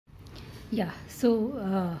Yeah, so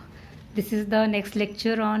this is the next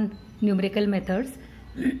lecture on numerical methods.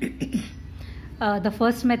 The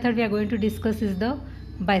first method we are going to discuss is the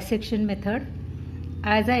bisection method.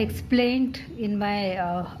 As I explained in my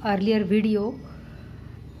earlier video,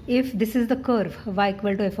 if this is the curve y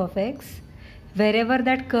equal to f of x, wherever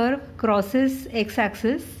that curve crosses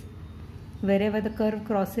x-axis,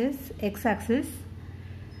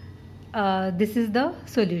 this is the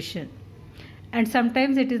solution. And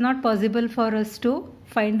sometimes it is not possible for us to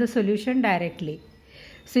find the solution directly.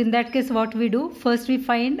 So in that case, what we do, first we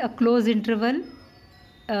find a closed interval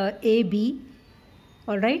a b.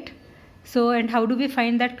 All right. So, and how do we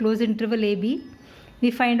find that closed interval a b? We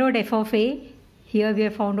find out f of a. Here we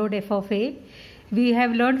have found out f of a. We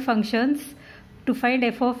have learned functions. To find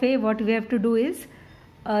f of a, what we have to do is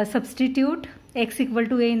substitute x equal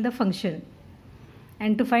to a in the function.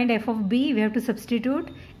 And to find f of b, we have to substitute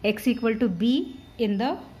x equal to b in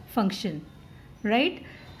the function, right?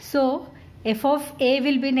 So f of a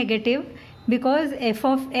will be negative because f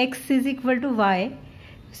of x is equal to y.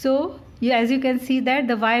 So as you can see that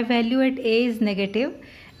the y value at a is negative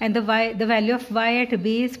and the value of y at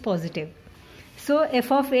b is positive. So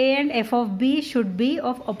f of a and f of b should be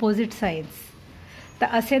of opposite sides. तर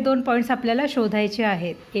असे दोन points आपल्याला शोधायचे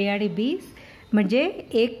आहेत ए आणि बी. म्हणजे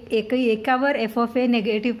एकावर F of A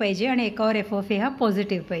negative पाहिजे आणि एकावर एफ ऑफ ए हा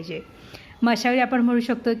पॉझिटिव्ह पाहिजे. मग अशावेळी आपण म्हणू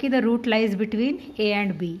शकतो की the route lies between A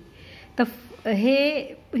and बी. तर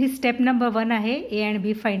ही स्टेप नंबर 1 आहे, A and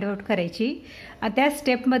B find out करायची. त्या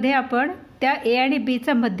स्टेपमध्ये आपण त्या ए आणि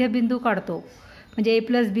बीचा मध्यबिंदू काढतो. म्हणजे ए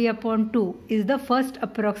plus B upon 2 is the first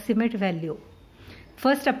approximate value.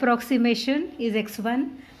 First approximation is x1,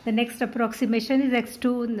 the next approximation is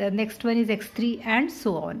x2, the next one is x3 and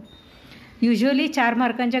so on. Usually 4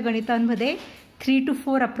 मार्कांच्या गणितांमध्ये 3 to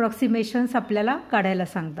 4 अप्रॉक्सिमेशन्स आपल्याला काढायला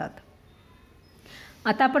सांगतात.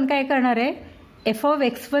 आता आपण काय करणार आहे, F of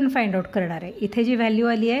x1 find out करणार आहे. इथे जी व्हॅल्यू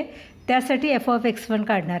आली आहे त्यासाठी एफ ऑफ x1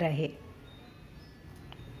 काढणार आहे.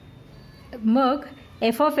 मग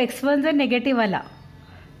एफ ऑफ x1 जर नेगेटिव्ह आला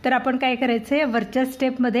तर आपण काय करायचं आहे, वरच्या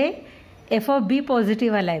स्टेपमध्ये एफ ऑफ बी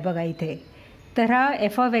पॉझिटिव्ह आला आहे बघा इथे. तर हा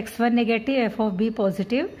F of x1 negative, F of B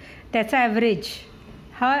positive, त्याचा ॲव्हरेज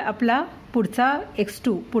हा आपला पुढचा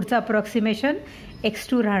x2, पुढचा अप्रॉक्सिमेशन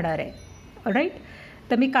x2 राहणार आहे. ऑलराईट.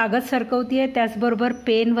 तर मी कागद सरकवते आहे, त्याचबरोबर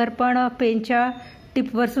पेनवर पण, पेनच्या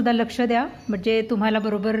टिपवर सुद्धा लक्ष द्या म्हणजे तुम्हाला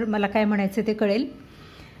बरोबर मला काय म्हणायचं ते कळेल.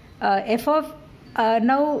 एफ ऑफ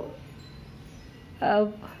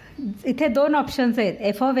इथे 2 ऑप्शन्स आहेत.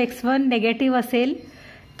 एफ ऑफ x1 नेगेटिव्ह असेल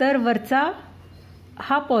तर वरचा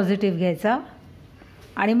हा पॉझिटिव्ह घ्यायचा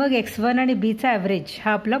आणि मग x1 आणि बीचा ॲव्हरेज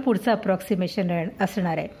हा आपला पुढचा अप्रॉक्सिमेशन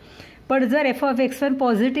असणार आहे. पण जर एफ ऑफ x1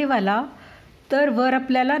 पॉझिटिव्ह आला तर वर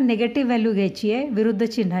आपल्याला नेगेटिव्ह व्हॅल्यू घ्यायची आहे विरुद्ध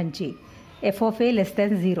चिन्हांची, F of A less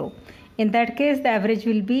than 0. In that case the average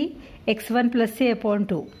will be x1 plus A upon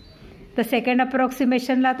 2. तर सेकंड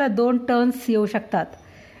अप्रॉक्सिमेशनला आता 2 टर्न्स येऊ शकतात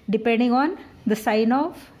depending on the sign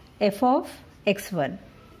of F of x1.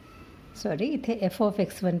 Sorry, इथे एफ ऑफ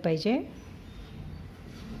x1 पाहिजे.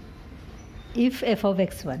 इफ एफ ऑफ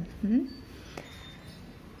x1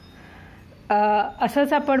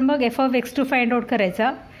 असंच आपण मग F of x2 find out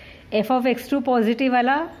करायचा. एफ ऑफ x2 पॉझिटिव्ह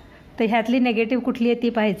आला तर ह्यातली नेगेटिव्ह कुठली आहे ती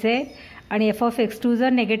पाहायचे आणि एफ ऑफ x2 जर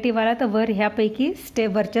नेगेटिव्ह आला तर ह्यापैकी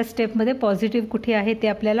वरच्या स्टेपमध्ये पॉझिटिव्ह कुठे आहे ते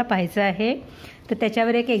आपल्याला पाहायचं आहे. तर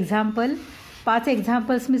त्याच्यावर एक एक्झाम्पल, 5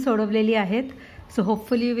 एक्झाम्पल्स मी सोडवलेली आहेत. So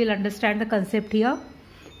hopefully you will understand the concept here.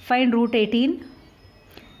 Find route 18.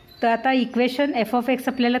 तर आता इक्वेशन एफ ऑफ एक्स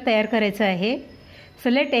आपल्याला तयार करायचं आहे. So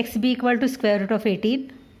let x B equal to square route of 18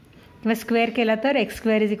 किंवा स्क्वेअर केला तर x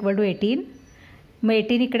square is equal to 18. मग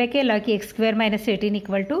 18 इकडे केला की x square minus 18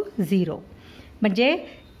 equal to 0. म्हणजे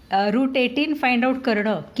रूट 18 फाइंड आउट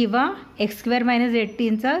करणं किंवा एक्स स्क्वेअर मायनस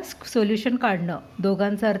 18चा सोल्युशन काढणं,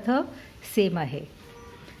 दोघांचा अर्थ सेम आहे.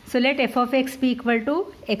 So let F of x B equal to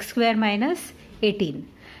x square minus 18.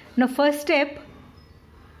 न first step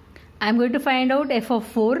I am going to find out F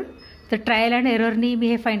of 4. तर trial and एररनी मी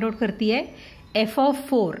हे find out करते आहे. एफ ऑफ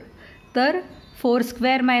 4 तर 4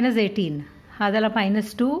 स्क्वेअर मायनस 18 हा झाला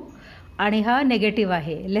 -2 आणि हा नेगेटिव्ह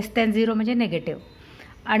आहे, लेस दॅन 0 म्हणजे नेगेटिव्ह.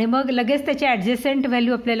 आणि मग लगेच त्याची ॲडजस्टंट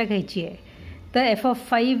व्हॅल्यू आपल्याला घ्यायची आहे. तर F of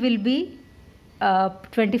 5 will be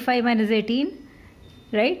 25 minus 18,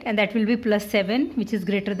 right, and that will be +7 which is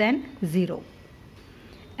greater than 0.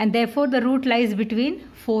 And therefore the route lies between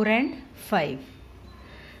 4 and 5.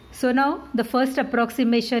 So now the first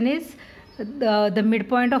approximation is the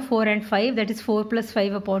midpoint of 4 and 5, that is 4 plus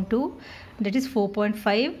 5 upon 2, that is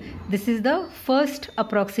 4.5. This is the first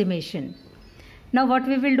approximation. Now what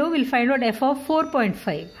we will do, we'll find out f of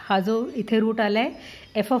 4.5. हा जो इथे route आलाय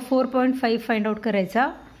f of 4.5 find out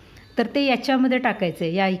करायचा. तर ते याच्यामध्ये टाकायचं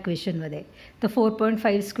आहे, या इक्वेशनमध्ये. तर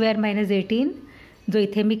 4.5 स्क्वेअर मायनस 18 जो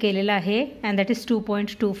इथे मी केलेला आहे, and that is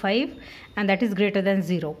 2.25 and that is greater than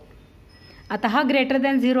 0. आता हा ग्रेटर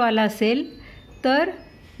दॅन 0 आला असेल तर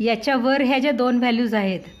याच्यावर ह्या ज्या दोन व्हॅल्यूज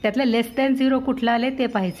आहेत त्यातलं लेस दॅन 0 कुठलं आले ते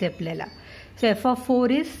पाहायचे आपल्याला. So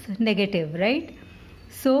f(4) is negative, right.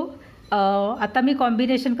 So आता मी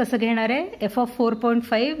कॉम्बिनेशन कसं घेणार आहे,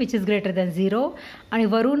 f(4.5) which is greater than 0 आणि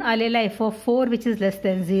वरून आलेला f(4) which is less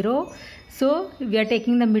than 0. So we R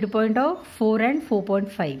taking the mid point of 4 and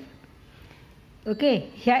 4.5. Okay,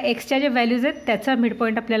 ह्या एक्सच्या ज्या व्हॅल्यूज आहेत त्याचा मिड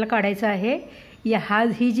पॉईंट आपल्याला काढायचा आहे.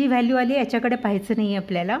 ही जी व्हॅल्यू आली याच्याकडे पाहायचं नाही आहे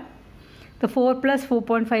आपल्याला. तर 4 +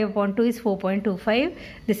 4.5/2 is 4.25.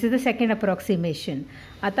 This is the second approximation.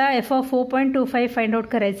 आता f(4.25) फाइंड आउट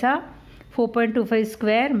करायचा. 4.25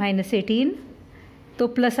 स्क्वेअर मायनस 18 तो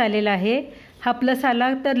प्लस आलेला आहे. हा प्लस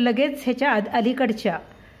आला तर लगेच ह्याच्या अलीकडच्या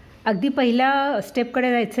अगदी पहिल्या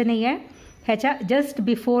स्टेपकडे जायचं नाही आहे. ह्याच्या जस्ट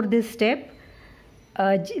बिफोर दिस स्टेप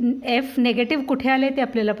एफ नेगेटिव्ह कुठे आले ते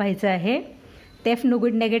आपल्याला पाहायचं आहे. ते एफ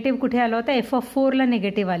नेगेटिव्ह कुठे आला होता, f(4)ला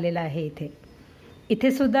नेगेटिव्ह आलेला आहे.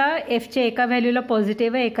 इथे सुद्धा एफच्या एका व्हॅल्यूला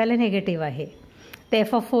पॉझिटिव्ह आहे, एकाला नेगेटिव्ह आहे. तर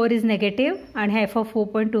f(4) इज नेगेटिव्ह आणि हा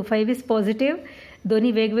f(4.25) इज पॉझिटिव्ह.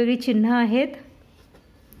 दोन्ही वेगवेगळी चिन्ह आहेत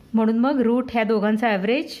म्हणून मग रूट ह्या दोघांचा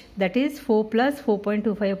average that is 4 +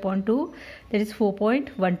 4.25/2 that is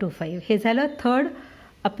 4.125. हे झालं थर्ड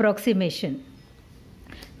अप्रॉक्सिमेशन.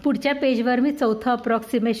 पुढच्या पेजवर मी चौथं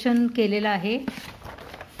अप्रॉक्सिमेशन केलेलं आहे.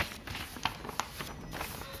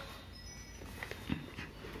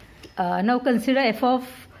 नाव कन्सिडर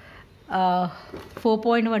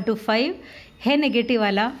f(4.125) हे नेगेटिव्ह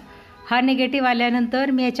आला. हा नेगेटिव्ह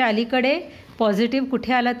आल्यानंतर मी याच्या अलीकडे पॉझिटिव्ह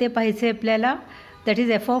कुठे आला ते पाहायचे आपल्याला. That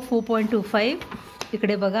is f(4.25).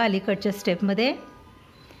 इकडे बघा अलीकडच्या स्टेपमध्ये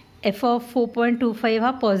f(4.25)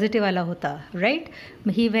 हा पॉझिटिव्ह आला होता, राईट.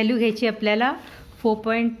 मग ही व्हॅल्यू घ्यायची आपल्याला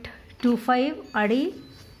 4.25 आणि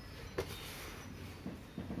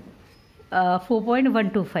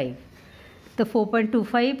 4.125. तर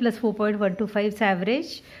 4.25 + 4.125चा ॲव्हरेज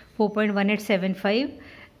 4.1875.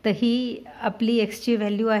 तर ही आपली एक्सची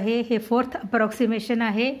व्हॅल्यू आहे. हे फोर्थ अप्रॉक्सिमेशन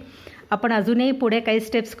आहे. आपण अजूनही पुढे काही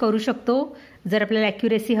स्टेप्स करू शकतो जर आपल्याला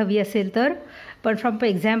ॲक्युरेसी हवी असेल तर. पण from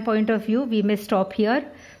exam point of view we may stop here.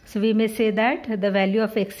 So we may say that the value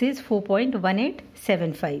of x is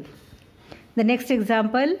 4.1875. The next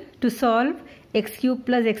example, to solve x³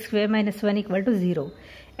 + x² - 1 = 0.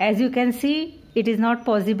 As you can see, it is not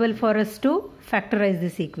possible for us to factorize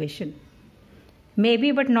this equation. Maybe,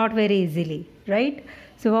 but not very easily, right?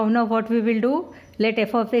 So now what we will do, let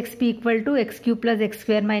f of x be equal to x³ + x²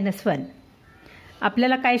 - 1.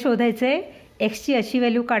 आपल्याला काय शोधायचं आहे, एक्सची अशी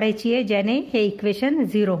value काढायची आहे ज्याने हे equation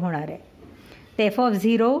 0 होणार आहे. तर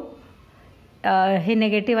f(0) हे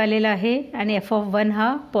नेगेटिव्ह आलेलं आहे आणि f(1)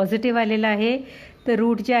 हा पॉझिटिव्ह आलेला आहे. तर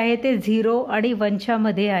रूट जे आहे ते 0 आणि 1च्या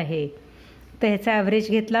मध्ये आहे. तर ह्याचा ॲव्हरेज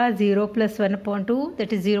घेतला 0 + 1.2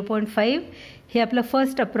 दॅट इज 0.5. हे आपलं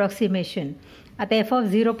फर्स्ट अप्रॉक्सिमेशन. आता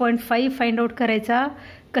f(0.5) फाइंड आउट करायचा.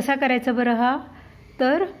 कसा करायचा बरं हा,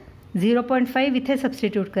 तर 0.5 इथे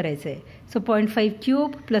सबस्टिट्यूट करायचं आहे. सो 0.5³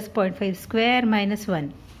 + 0.5 स्क्वेअर मायनस 1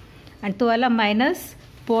 आणि तो आला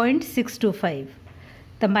 -0.625.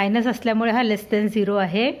 तर मायनस असल्यामुळे हा लेस दॅन 0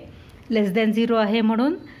 आहे. लेस दॅन 0 आहे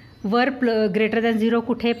म्हणून वर ग्रेटर दॅन 0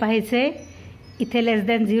 कुठे पाहायचे, इथे लेस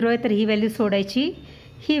दॅन 0 आहे तर ही व्हॅल्यू सोडायची,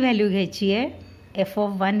 ही व्हॅल्यू घ्यायची आहे.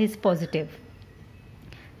 f(1) is positive.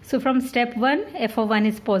 So from step 1 f(1)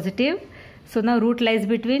 is positive. So now route lies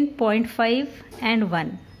between 0.5 and 1.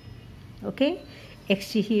 Okay,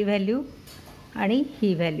 एक्सची he value आणि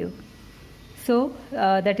ही व्हॅल्यू. So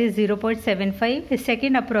that is 0.75. हे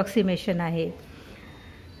सेकंड अप्रॉक्सिमेशन आहे.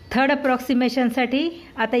 थर्ड अप्रॉक्सिमेशनसाठी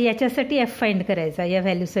आता याच्यासाठी एफ फाइंड करायचा. या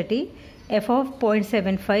व्हॅल्यूसाठी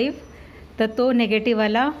f(0.75). तर तो नेगेटिव्ह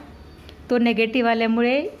आला. तो नेगेटिव्ह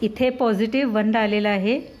आल्यामुळे इथे पॉझिटिव्ह 1 आलेला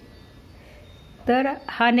आहे. तर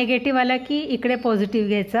हा नेगेटिव्ह आला की इकडे पॉझिटिव्ह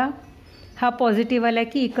घ्यायचा. हा पॉझिटिव्ह आला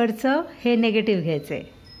की इकडचं हे नेगेटिव्ह घ्यायचं आहे.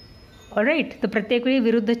 ऑलराईट. तर प्रत्येक वेळी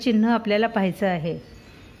विरुद्ध चिन्ह आपल्याला पाहायचं आहे.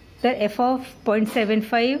 तर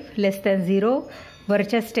f(0.75) लेस दॅन 0.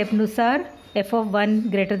 वरच्या स्टेपनुसार f(1)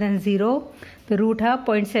 ग्रेटर दॅन 0. तर रूट हा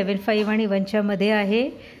 0.75 आणि 1च्या मध्ये आहे.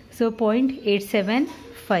 So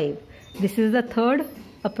 0.875. This is the third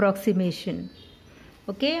approximation.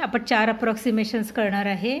 Okay, आपण 4 अप्रॉक्सिमेशन्स करणार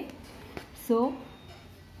आहे. So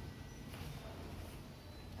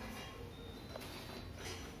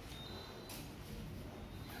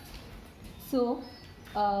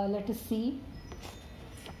let us see.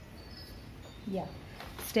 Yeah,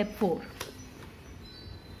 step 4.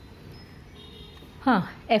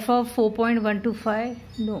 f(4.125),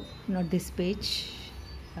 no, not this page.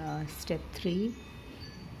 step 3,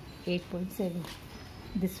 8.7,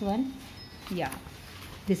 this one, yeah,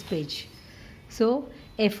 this page. So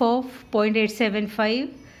f of 0.875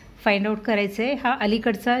 find out करायचं आहे. हा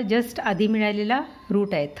अलीकडचा जस्ट आधी मिळालेला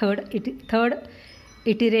रूट आहे, थर्ड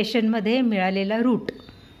इटिरेशनमध्ये मिळालेला रूट.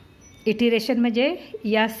 इटिरेशन म्हणजे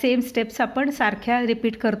या सेम स्टेप्स आपण सारख्या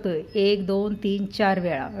रिपीट करतोय 1, 2, 3, 4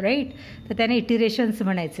 वेळा, राईट. तर त्याने इटिरेशन्स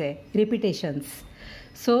म्हणायचं आहे, रिपिटेशन्स.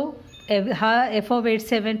 सो हा एफ ऑफ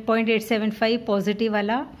 0.875 पॉझिटिव्ह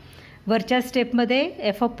आला. वरच्या स्टेपमध्ये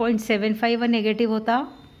एफ ऑफ 0.75 निगेटिव्ह होता.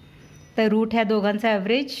 तर रूट ह्या दोघांचा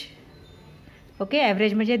ॲव्हरेज, ओके,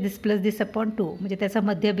 ॲव्हरेज म्हणजे दिस प्लस दिस अपॉन 2, म्हणजे त्याचा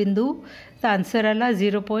मध्यबिंदू. तर आन्सर आला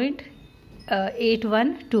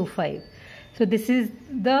 0.8125. So this is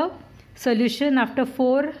the solution after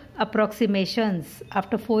 4 approximations,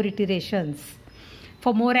 after 4 iterations.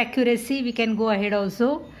 For more accuracy we can go ahead also.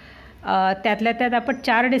 त्यातल्या त्यात आपण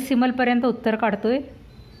 4 डेसिमलपर्यंत उत्तर काढतोय,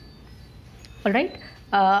 राईट.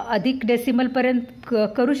 अधिक डेसिमलपर्यंत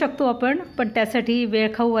करू शकतो आपण, पण त्यासाठी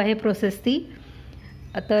वेळखाऊ आहे प्रोसेस ती.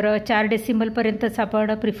 तर 4 डेसिमलपर्यंतच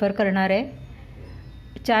आपण प्रिफर करणार आहे.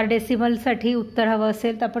 4 डेसिमलसाठी उत्तर हवं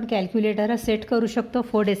असेल तर आपण कॅल्क्युलेटर सेट करू शकतो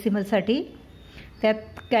 4 डेसिमलसाठी. त्यात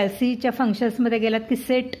कॅल्सीच्या फंक्शन्समध्ये गेलात की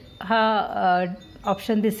सेट हा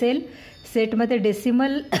ऑप्शन दिसेल, सेटमध्ये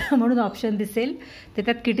डेसिमल म्हणून ऑप्शन दिसेल. तर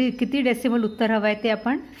त्यात किती डेसिमल उत्तर हवं आहे ते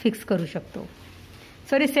आपण फिक्स करू शकतो.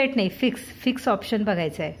 सॉरी, सेट नाही, फिक्स ऑप्शन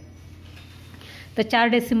बघायचं आहे. तर 4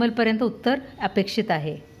 डेसिमलपर्यंत उत्तर अपेक्षित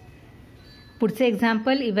आहे. पुढचे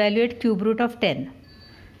example, evaluate cube route of 10.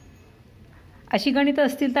 अशी गणितं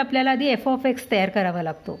असतील तर आपल्याला आधी एफ ऑफ एक्स तयार करावा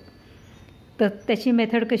लागतो. तर त्याची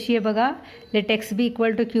मेथड कशी आहे बघा. Late x B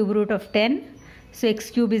equal two cube route of 10. So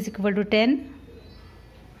x cube is equal to 10.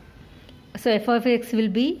 So F of x will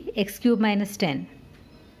be x cube minus 10.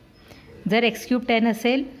 जर एक्स क्यूब 10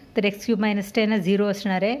 असेल तर एक्स क्यूब मायनस 10 हा 0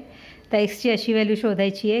 असणार आहे. तर एक्सची अशी व्हॅल्यू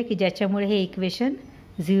शोधायची आहे की ज्याच्यामुळे हे इक्वेशन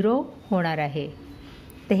 0 होणार आहे.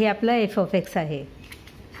 तर हे आपलं एफ ऑफ एक्स आहे.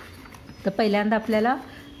 तर पहिल्यांदा आपल्याला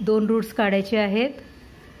 2 रूट्स काढायचे आहेत.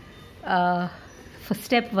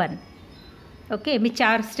 Step 1, okay. मी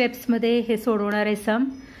 4 स्टेप्समध्ये हे सोडवणार आहे सम.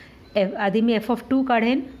 आधी मी एफ ऑफ 2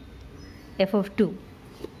 काढेन. एफ ऑफ 2,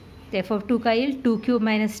 एफ ऑफ 2 काय येईल, 2 क्यूब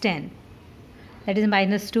मायनस 10, दॅट इज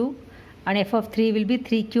 -2. आणि F of 3 will be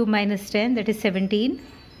 3 cube minus 10, that is 17.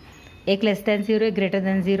 एक लेस दॅन 0, एक ग्रेटर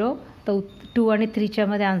दॅन 0. तर 2 आणि 3च्या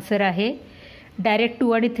मध्ये आन्सर आहे. डायरेक्ट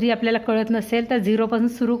 2 आणि 3 आपल्याला कळत नसेल तर 0 पासून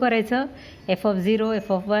सुरू करायचं. F of 0,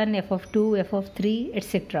 F of 1, F of 2, F of 3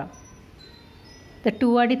 etcetera. तर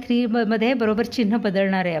 2 आणि 3 मध्ये बरोबर चिन्ह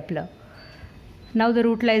बदलणार आहे आपलं. नाव the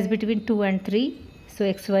route lies between 2 and 3. So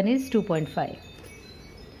x1 is 2.5.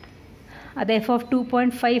 आता एफ ऑफ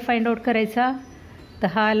 2.5 फाइंड आउट करायचा. तर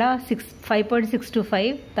हा आला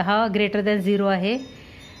 5.625. तर हा ग्रेटर दॅन 0 आहे.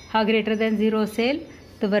 हा ग्रेटर दॅन 0 असेल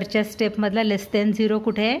तर वरच्या स्टेपमधला लेस दॅन 0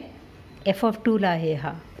 कुठे आहे, एफ ऑफ 2ला आहे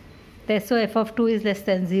हा. तर so F of 2 is less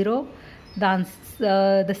than 0.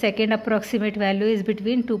 The second approximate value is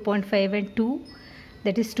between 2.5 and 2,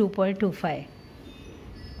 that is 2.25.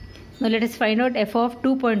 Now let us find out f of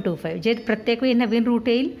 2.25. जे प्रत्येक वेळी नवीन रूट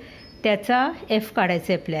येईल त्याचा f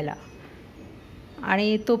काढायचा आहे आपल्याला.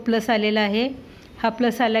 आणि तो प्लस आलेला आहे. हा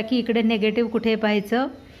प्लस आला की इकडे नेगेटिव्ह कुठे पाहायचं,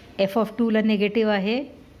 एफ ऑफ 2ला नेगेटिव्ह आहे.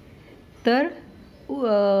 तर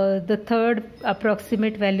the third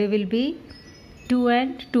approximate value will be 2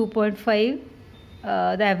 and 2.5.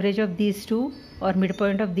 The average of these 2 or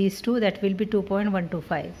midpoint of these two, that will be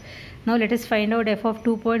 2.125. Now let us find out f of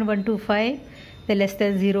 2.125. ते लेस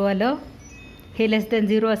than 0 आलं. हे लेस than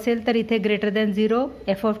 0 असेल तर इथे greater than 0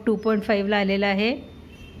 F of 2.5ला आलेला आहे.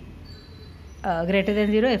 Greater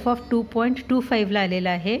than 0 F of 2.25ला आलेला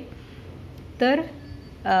आहे. तर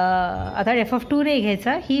आता एफ ऑफ 2 नाही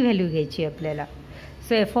घ्यायचा, ही व्हॅल्यू घ्यायची आपल्याला.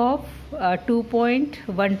 So F of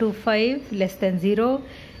 2.125 less than 0,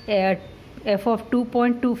 f of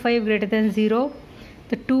 2.25 greater than 0.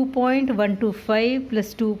 The 2.125 plus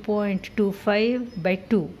 2.25 by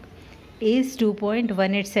 2 is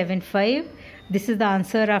 2.1875. This is the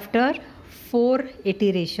answer after 4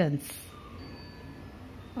 iterations.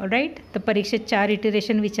 Alright. तर परीक्षेत 4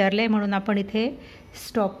 इटरेशन विचारले म्हणून आपण इथे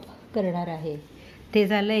स्टॉप करणार आहे. ते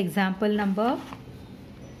झालं example number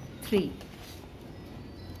 3.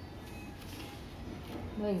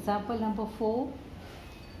 Example number 4.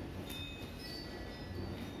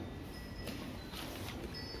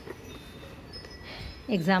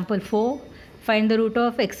 Example 4. Find the root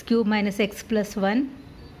of x cube minus x plus 1.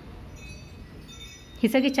 ही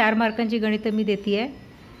सगळी 4 मार्कांची गणितं मी देते आहे.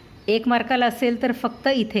 1 मार्काला असेल तर फक्त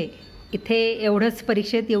इथे एवढंच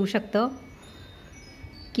परीक्षेत येऊ शकतं,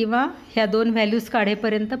 किंवा ह्या 2 व्हॅल्यूज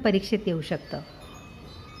काढेपर्यंत परीक्षेत येऊ शकतं.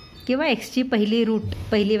 किंवा एक्सची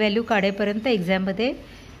पहिली व्हॅल्यू काढेपर्यंत एक्झाममध्ये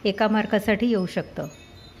 1 मार्कासाठी येऊ शकतं.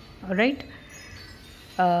 राईट.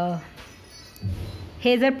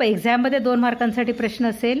 हे जर एक्झाममध्ये 2 मार्कांसाठी प्रश्न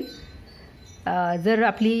असेल, जर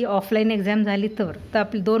आपली ऑफलाईन एक्झाम झाली तर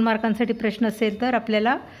आपली 2 मार्कांसाठी प्रश्न असेल तर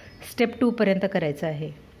आपल्याला स्टेप 2 पर्यंत करायचं आहे.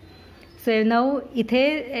 सो नाऊ इथे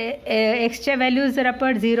एक्सच्या व्हॅल्यूज जर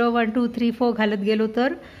आपण 0, 1, 2, 3, 4 घालत गेलो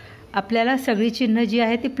तर आपल्याला सगळी चिन्ह जी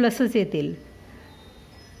आहे ती प्लसच येतील.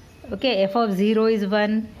 Okay. f(0) is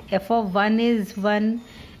 1, f(1) is 1,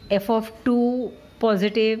 f(2)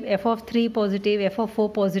 positive, f(3) positive, f(4)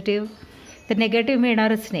 positive. तर नेगेटिव्ह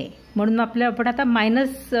मिळणारच नाही. म्हणून आपण आता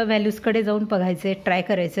मायनस व्हॅल्यूजकडे जाऊन बघायचं आहे, ट्राय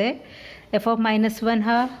करायचं आहे. f(-1)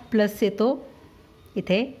 हा प्लस येतो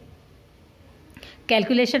इथे.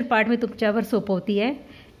 कॅल्क्युलेशन पार्ट मी तुमच्यावर सोपवती आहे.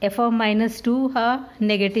 f(-2) हा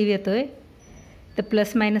नेगेटिव्ह येतो आहे. तर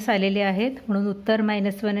प्लस मायनस आलेले आहेत म्हणून उत्तर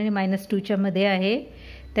 -1 आणि -2च्या मध्ये आहे.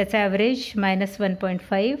 त्याचा average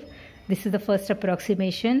 -1.5. This is the first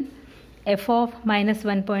approximation.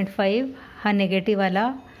 f(-1.5) हा नेगेटिव्ह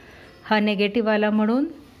आला, हा नेगेटिव्ह आला म्हणून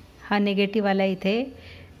हा नेगेटिव्ह आला इथे.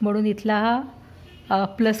 म्हणून इथला हा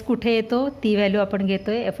प्लस कुठे येतो ती व्हॅल्यू आपण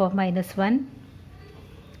घेतो आहे f(-1).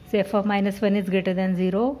 So f(-1) is greater than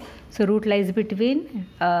 0. So root lies between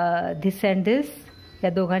this and this. या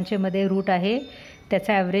दोघांच्या मध्ये रूट आहे.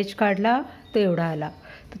 त्याचा ॲव्हरेज काढला तो एवढा आला.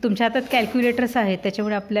 तर तुमच्या हातात कॅल्क्युलेटर्स आहेत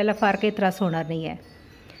त्याच्यामुळे आपल्याला फार काही त्रास होणार नाही आहे.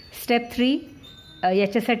 स्टेप 3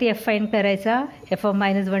 याच्यासाठी f फाइंड करायचा.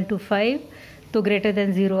 f(-1 to 5) तो ग्रेटर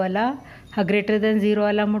दॅन 0 आला. हा ग्रेटर दॅन 0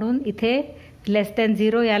 आला म्हणून इथे लेस दॅन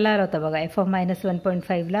 0 याला आला होता बघा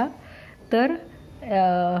f(-1.5)ला. तर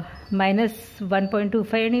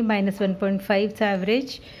 -1.25 आणि -1.5चा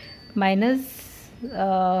ॲव्हरेज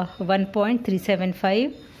 -1.375.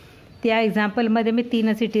 त्या एक्झाम्पलमध्ये मी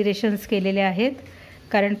 3च इटिरेशन्स केलेले आहेत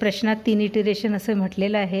कारण प्रश्नात 3 इटिरेशन असं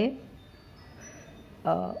म्हटलेलं आहे.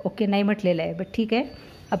 ओके, नाही म्हटलेलं आहे बट ठीक आहे.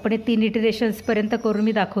 आपण हे 3 इटिरेशन्सपर्यंत करून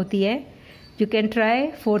मी दाखवती आहे. You can try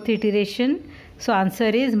 4th iteration. So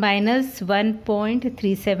answer is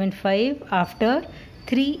 -1.375 after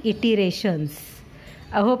 3 iterations.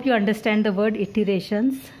 I hope you understand the word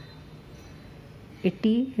iterations.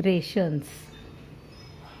 Iterations.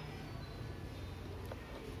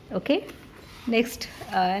 Okay. Next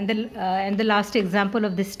and the last example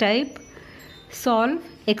of this type. Solve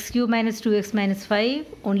x³ - 2x - 5.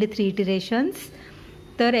 Only 3 iterations.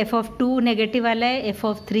 तर f(2) negative आला आहे,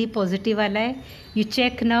 f(3) positive आला आहे. You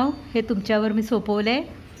check नाव. हे तुमच्यावर मी सोपवलं आहे.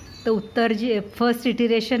 तर उत्तर जे फर्स्ट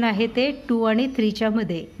इटिरेशन आहे ते 2 आणि 3च्या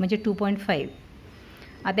मध्ये म्हणजे 2.5.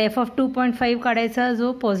 आता f(2.5) काढायचा.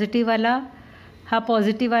 जो पॉझिटिव्ह आला हा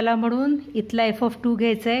पॉझिटिव्ह आला म्हणून इथला f(2)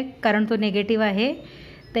 घ्यायचा आहे कारण तो नेगेटिव्ह आहे.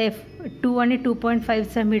 तर f2 आणि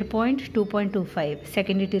 2.5चा mid point 2.25.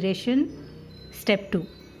 Second iteration step 2.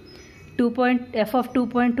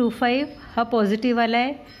 f(2.25) हा पॉझिटिव्ह आला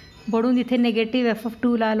आहे म्हणून इथे नेगेटिव्ह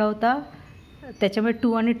f(2)ला आला होता. त्याच्यामुळे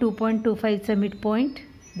 2 आणि 2.25चा mid point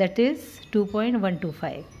that is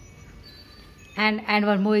 2.125. And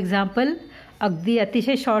one more example. अगदी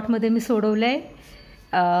अतिशय शॉर्टमध्ये मी सोडवलं आहे.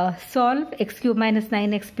 Solve x³ -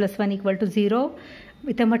 9x + 1 = 0.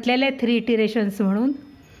 इथं म्हटलेलं आहे 3 इटिरेशन्स म्हणून.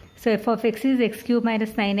 So f(x) is x³ -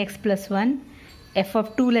 9x + 1.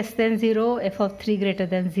 f(2) less than 0, f(3) greater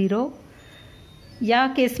than 0. या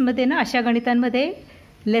केसमध्ये ना अशा गणितांमध्ये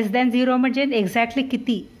लेस दॅन 0 म्हणजे एक्झॅक्टली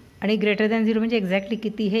किती आणि ग्रेटर दॅन 0 म्हणजे एक्झॅक्टली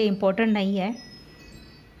किती हे इम्पॉर्टंट नाही आहे.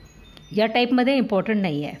 या टाईपमध्ये इम्पॉर्टंट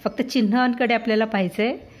नाही आहे. फक्त चिन्हांकडे आपल्याला पाहायचं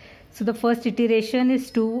आहे. So the first iteration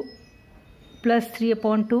is 2 +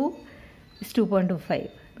 3/2 is 2.25.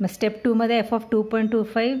 मग स्टेप 2मध्ये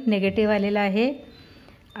f(2.25) नेगेटिव्ह आलेला आहे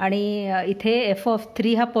आणि इथे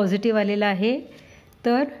f(3) हा पॉझिटिव्ह आलेला आहे.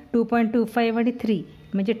 तर 2.25 आणि 3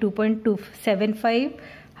 म्हणजे 2.275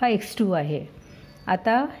 हा x2 आहे.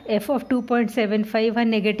 आता f(2.75) हा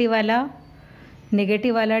नेगेटिव्ह आला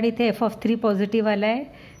आणि इथे f(3) पॉझिटिव्ह आला आहे.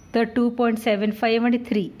 तर 2.75 आणि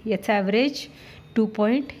 3 याचा ॲव्हरेज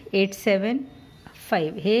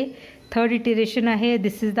 2.875. हे थर्ड इटिरेशन आहे.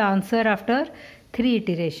 दिस is the answer after 3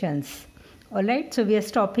 iterations. All right. So we R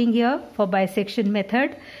stopping here for bisection method.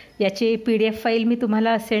 याची PDF फाईल मी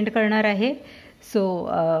तुम्हाला सेंड करणार आहे. सो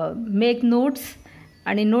मेक नोट्स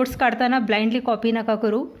आणि नोट्स काढताना ब्लाइंडली कॉपी नका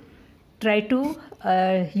करू. Try to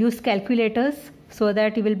use calculators so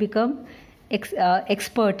that you will become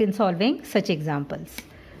expert in solving such examples.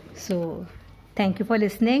 So thank you for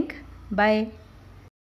listening. Bye.